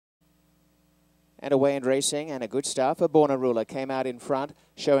And away and racing, and a good start for Born a Ruler. Came out in front,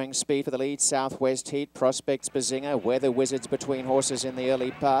 showing speed for the lead. Southwest Heat, Prospects Bazinga, Weather Wizards between horses in the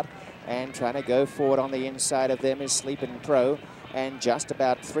early part. And trying to go forward on the inside of them is Sleepin' Pro. And just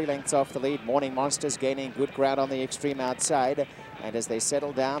about 3 lengths off the lead, Morning Monster's gaining good ground on the extreme outside. And as they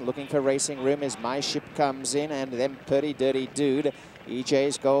settle down, looking for racing room as My Ship comes in, and then Pretty Dirty Dude.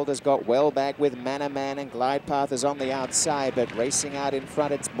 EJ's Gold has got well back with Manor Man, and Glide Path is on the outside, but racing out in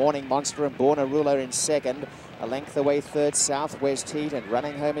front, it's Morning Monster and Born a Ruler in second. A length away third, Southwest Heat, and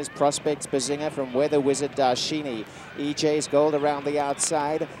running home is Prospects Bazinga from Weather Wizard Darshini. EJ's Gold around the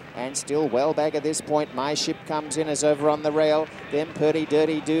outside, and still well back at this point. My Ship comes in as over on the rail. Then Pretty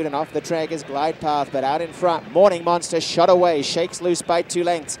Dirty Dude, and off the track is Glide Path, but out in front, Morning Monster shot away, shakes loose by 2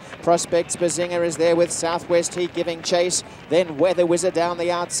 lengths. Prospects Bazinga is there with Southwest Heat giving chase. Then Weather Wizard down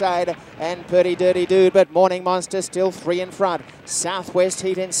the outside, and Pretty Dirty Dude, but Morning Monster still 3 in front. Southwest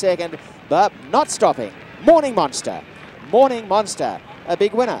Heat in second, but not stopping. Morning Monster, a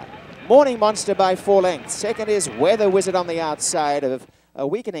big winner. Morning Monster by 4 lengths. Second is Weather Wizard on the outside of a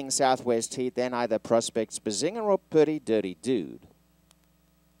weakening Southwest Heat, then either Prospects Bazinga or Pretty Dirty Dude.